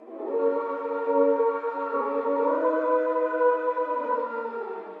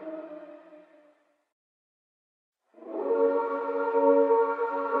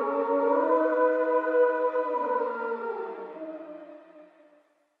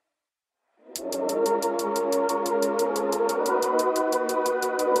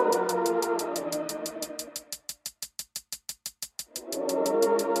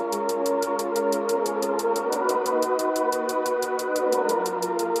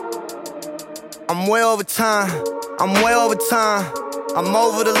I'm way over time. I'm way over time. I'm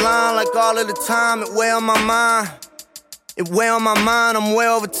over the line like all of the time. It weigh on my mind. It weigh on my mind. I'm way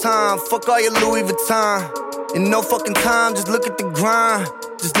over time. Fuck all your Louis Vuitton. In no fucking time, just look at the grind.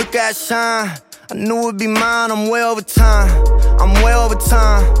 Just look at it shine. I knew it'd be mine. I'm way over time. I'm way over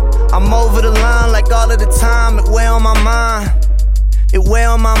time. I'm over the line like all of the time. It weigh on my mind. It weigh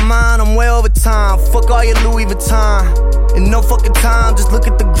on my mind. I'm way over time. Fuck all your Louis Vuitton. In no fucking time, just look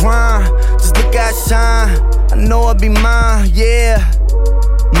at the grind. Just look at it shine. I know it'd be mine, yeah.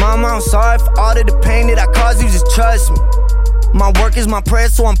 Mama, I'm sorry for all of the pain that I caused you, just trust me. My work is my prayer,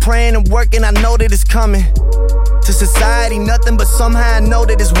 so I'm praying and working, I know that it's coming. To society, nothing, but somehow I know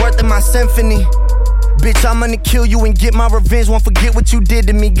that it's worth it, my symphony. Bitch, I'm gonna kill you and get my revenge, won't forget what you did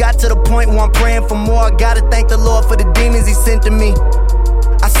to me. Got to the point where I'm praying for more, I gotta thank the Lord for the demons he sent to me.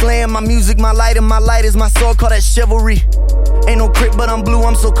 I slam my music, my light, and my light is my soul, call that chivalry. Ain't no crip, but I'm blue,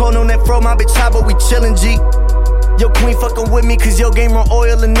 I'm so cold on that fro, my bitch hot, but we chillin', G. Yo, queen fucking with me, cause your game run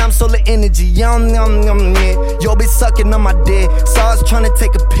oil and I'm solar energy. Yum, yum, yum, yeah. Yo, bitch sucking on my dick. Saw us tryna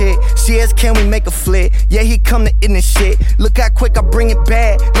take a pic. She asked, can we make a flick? Yeah, he come to in this shit. Look how quick I bring it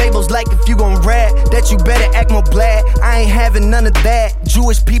back. Labels like if you gon' rap, that you better act more black. I ain't having none of that.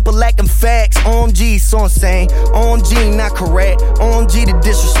 Jewish people lacking facts. OMG, so insane. OMG, not correct. OMG, the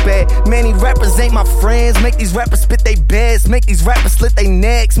disrespect. Many rappers ain't my friends. Make these rappers spit they best. Make these rappers slit they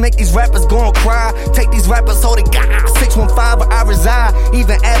necks. Make these rappers go and cry. Take these rappers, hold it, God. 615 where I reside,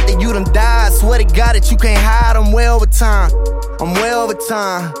 even after you done died. Swear to God that you can't hide. I'm way over time. I'm way over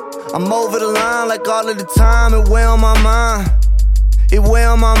time. I'm over the line like all of the time. It weigh on my mind. It weigh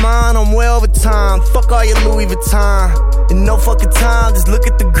on my mind. I'm way over time. Fuck all your Louis Vuitton. In no fucking time, just look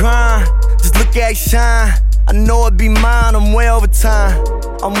at the grind. Just look at it shine. I know it'd be mine. I'm way over time.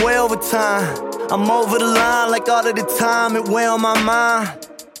 I'm way over time. I'm over the line like all of the time. It weigh on my mind.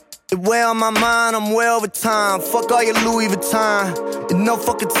 It weigh on my mind, I'm way over time. Fuck all your Louis Vuitton. In no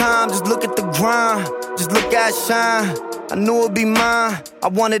fucking time, just look at the grind. Just look at it shine. I knew it'd be mine. I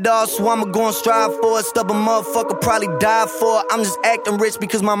want it all, so I'ma go and strive for it. Stubborn motherfucker probably die for it. I'm just acting rich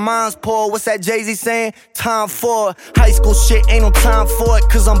because my mind's poor. What's that Jay-Z saying? Time for it. High school shit, ain't no time for it.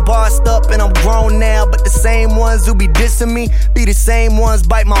 Cause I'm bossed up and I'm grown now. But the same ones who be dissing me be the same ones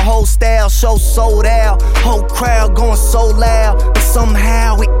bite my whole style. Show sold out, whole crowd going so loud. But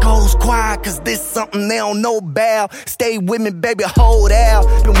somehow it goes quiet, cause this something they don't know about. Stay with me, baby, hold out.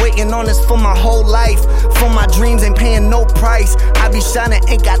 Been waiting on this for my whole life. For my dreams, ain't paying no price. I be shining,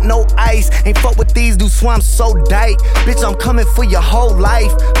 ain't got no ice. Ain't fuck with these dudes, so I'm so dyke. Bitch, I'm coming for your whole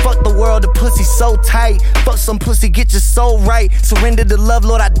life. Fuck the world, the pussy so tight. Fuck some pussy, get your soul right. Surrender to love,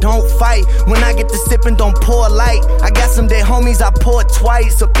 Lord, I don't fight. When I get to sipping, don't pour light. I got some dead homies, I pour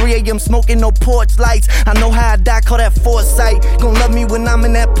twice. So 3 a.m. smoking, no porch lights. I know how I die, call that foresight. Gon' love me when I'm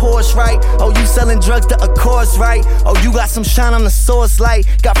in that Porsche, right? Oh, you selling drugs to a course, right? Oh, you got some shine on the source light.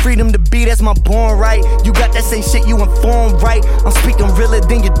 Got freedom to be, that's my born right. You got that same shit, you informed, right? I'm speaking realer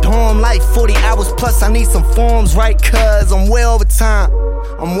than your dorm life. 40 hours plus, I need some forms, right? Cause I'm way over time.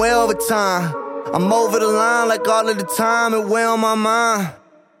 I'm way over time. I'm over the line like all of the time. It weigh on my mind.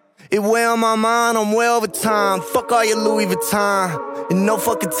 It weigh on my mind. I'm way over time. Fuck all your Louis Vuitton. In no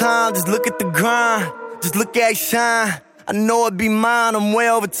fucking time, just look at the grind. Just look at it shine. I know it'd be mine. I'm way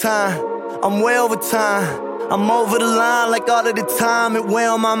over time. I'm way over time. I'm over the line like all of the time. It weigh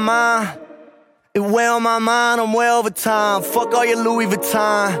on my mind. It weigh on my mind, I'm way over time. Fuck all your Louis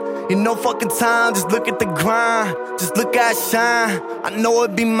Vuitton. In no fucking time, just look at the grind. Just look at it shine. I know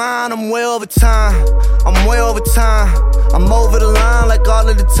it'd be mine, I'm way over time. I'm way over time. I'm over the line like all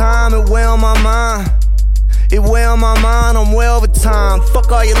of the time. It weigh on my mind. It weigh on my mind, I'm way over time.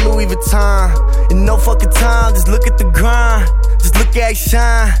 Fuck all your Louis Vuitton. In no fucking time, just look at the grind. Just look at it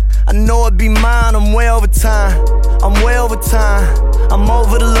shine. I know it'd be mine, I'm way over time. I'm way over time. I'm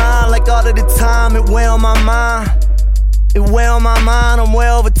over the line like all of the time. It weigh on my mind. It weigh on my mind, I'm way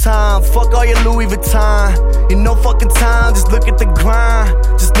over time. Fuck all your Louis Vuitton. In no fucking time, just look at the grind.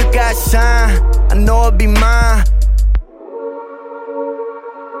 Just look at it shine. I know it'd be mine.